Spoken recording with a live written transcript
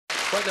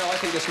Right now, I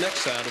think this next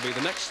sound will be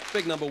the next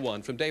big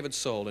 #1 from David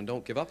Soul, and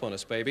Don't Give Up on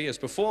Us, Baby, is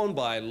performed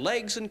by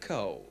Legs &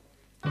 Co.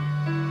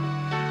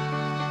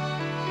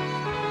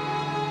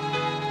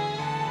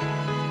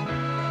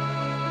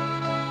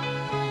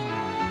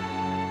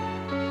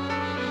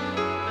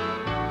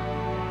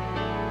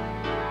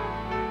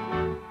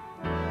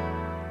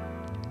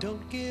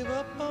 Don't give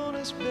up on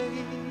us,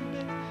 baby.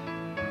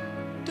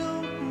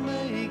 Don't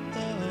make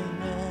the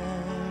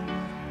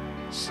wrong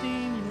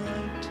seem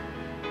right.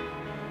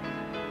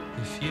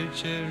 The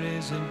future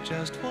isn't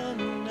just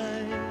one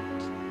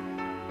night.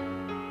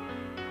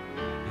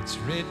 It's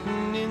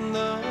written in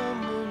the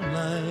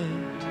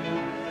moonlight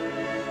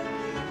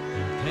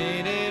and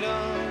painted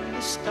on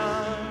the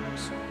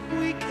stars.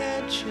 We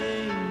can't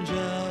change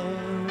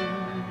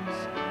ours.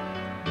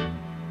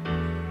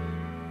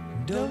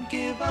 Don't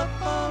give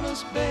up on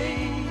us,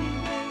 baby.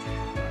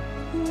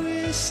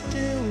 We're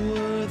still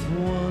worth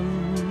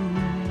one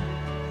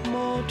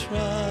more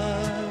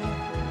try.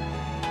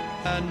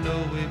 I know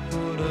we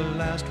put a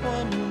last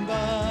one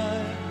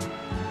by,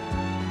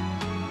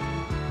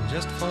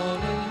 just for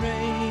a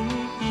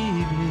rainy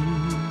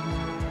evening,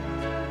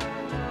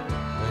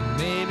 when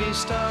maybe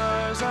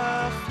stars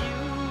are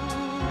few.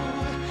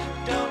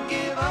 Don't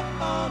give up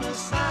on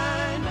us,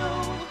 I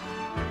know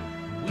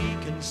we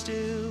can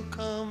still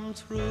come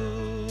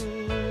through.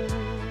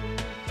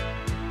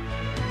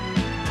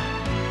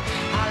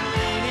 I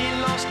really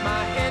lost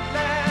my head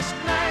last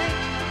night.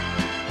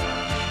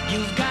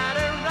 You've got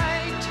a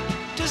right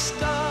to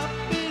stop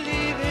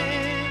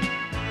believing.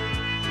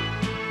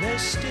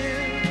 There's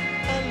still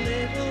a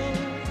little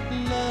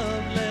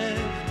love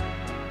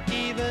left,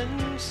 even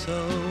so.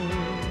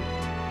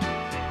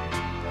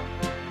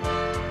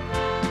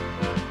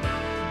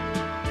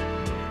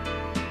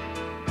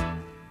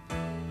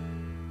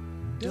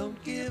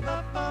 Don't give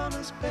up on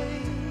us,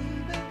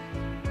 baby.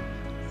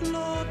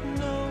 Lord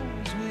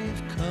knows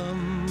we've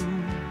come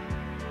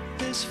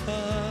this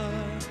far.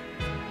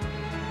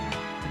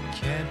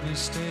 Can't we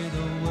stay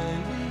the way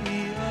we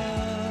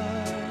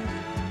are?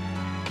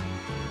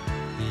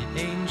 The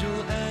angel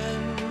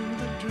and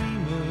the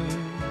dreamer,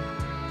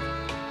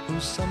 who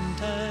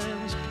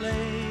sometimes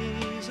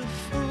plays a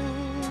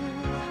fool.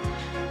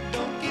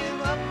 Don't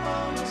give up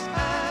on us,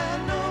 I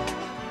know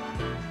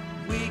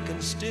we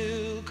can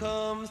still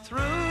come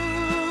through.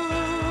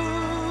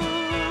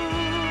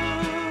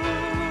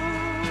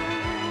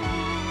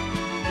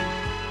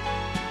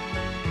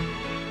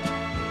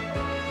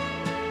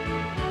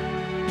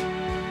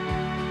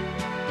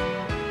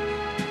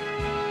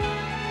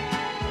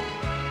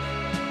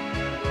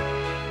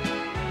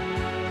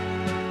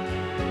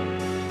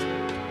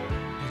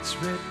 It's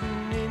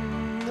written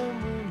in